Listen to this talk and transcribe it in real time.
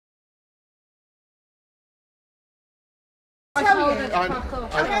tell you? Hang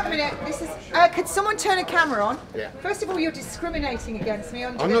on a minute. This is. Could someone turn a camera on? Yeah. First of all, you're discriminating against me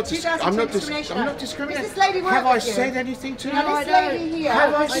on I'm not discrimination. I'm not discriminating. Is this lady work Have I with you? said anything to you? Now, this lady here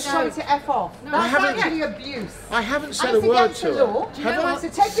is trying to F off. I That's haven't. actually abuse. I haven't said a word to her. Law. Do you know what? So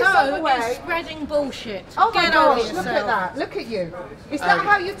take yourself away. It's spreading bullshit. Oh my Get gosh, over look yourself. at that. Look at you. Is that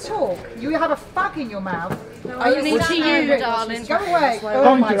how you talk? You have a fuck in your mouth. Only to you, darling. Go away.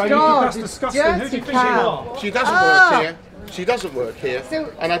 Oh my God. That's disgusting. Who do you think you are? She doesn't work here. She doesn't work here,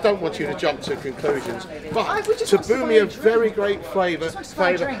 So- and I don't want you to jump to conclusions. I But would just to want to do buy me a a drink. very great favour, Just want to buy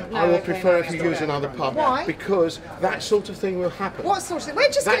a drink. I would prefer if you use another pub. Why? Because that sort of thing will happen. What sort of? We're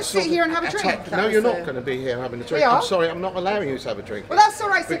just going to sit here and have a drink. No, you're not going to be here having a drink. We are. I'm sorry, I'm not allowing you to have a drink. Well, that's all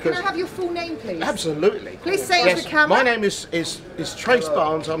right. So can Because- I have your full name, please? Absolutely. Please say it to the camera. My name is Trace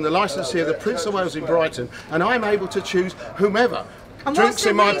Barnes. I'm the licensee of the Prince of Wales in Brighton, and I'm able to choose whomever And drinks what's the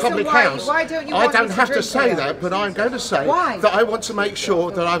in my reason public why- house. why don't you I want me don't to have to drink say here? that, but I'm going to say Why? that I want to make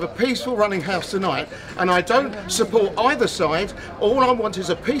sure that I have a peaceful running house tonight, and I don't support either side. All I want is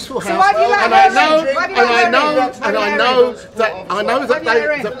a peaceful house, why do you let and her I in? know, Why do you and let I her in? know, Why do and you I let her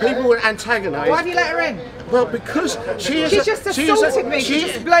know in? that people will antagonise. Why have you let her in? Well, because she is. She just assaulted me. She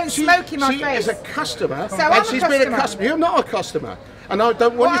just blown smoke in my She face. is a customer, So and I'm a she's been a customer. customer. You're not a customer. And I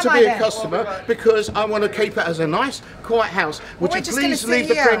don't want What you to am be I a then? customer because I want to keep it as a nice, quiet house. Would we're you just gonna please sit leave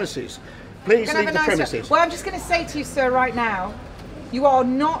the here. premises? Please Can I leave have the a nice premises. Well, I'm just going to say to you, sir, right now, you are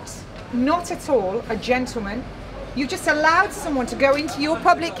not at all a gentleman. You just allowed someone to go into your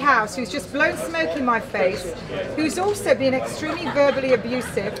public house who's just blown smoke in my face, who's also been extremely verbally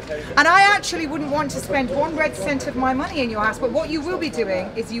abusive, and I actually wouldn't want to spend 1 red cent of my money in your house, but what you will be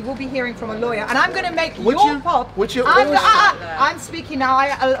doing is you will be hearing from a lawyer, and I'm going to make Would your you- pub... would you I'm, also- I'm speaking now. I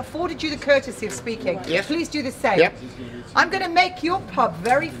afforded you the courtesy of speaking. Yes. Please do the same. Yep. I'm going to make your pub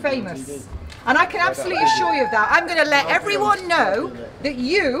very famous. And I can absolutely assure you of that. I'm going to let everyone know that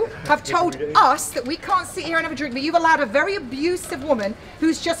you have told us that we can't sit here and have a drink, but you've allowed a very abusive woman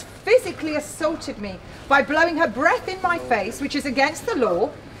who's just physically assaulted me by blowing her breath in my face, which is against the law,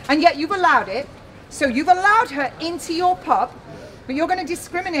 and yet you've allowed it. So you've allowed her into your pub, but you're going to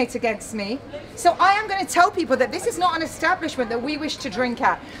discriminate against me. So I am going to tell people that this is not an establishment that we wish to drink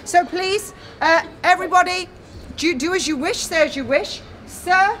at. So please, everybody, do as you wish, say as you wish.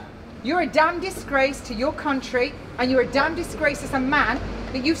 Sir, you're a damn disgrace to your country, and you're a damn disgrace as a man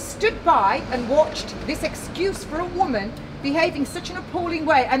that you've stood by and watched this excuse for a woman behaving such an appalling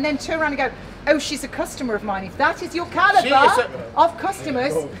way and then turn around and go, oh, she's a customer of mine. If that is your calibre of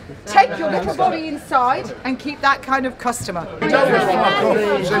customers, take your little body inside and keep that kind of customer. So look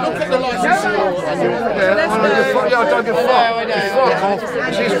at the license. Yeah, I don't give a fuck. Just fuck off.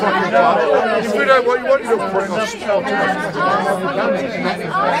 She's fucking done. If you don't want, you want your little prick off.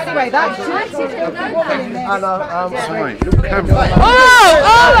 Anyway, that's the woman in there. Sorry, look camera.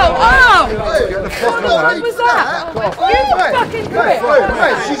 Oh! Get the fuck away. What was that? You fucking prick!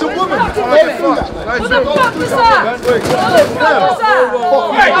 She's a woman. What the fuck was that? What the fuck was that?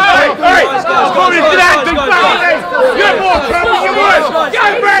 Hey! According to that department, you're more trouble than you was! Go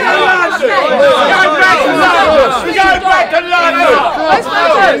back to London! Go back to London! Go back to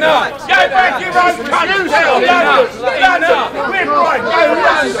London! Go back to your own country! London! London! We're right! Go to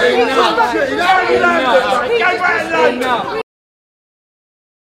London! Go to London! Go back to London!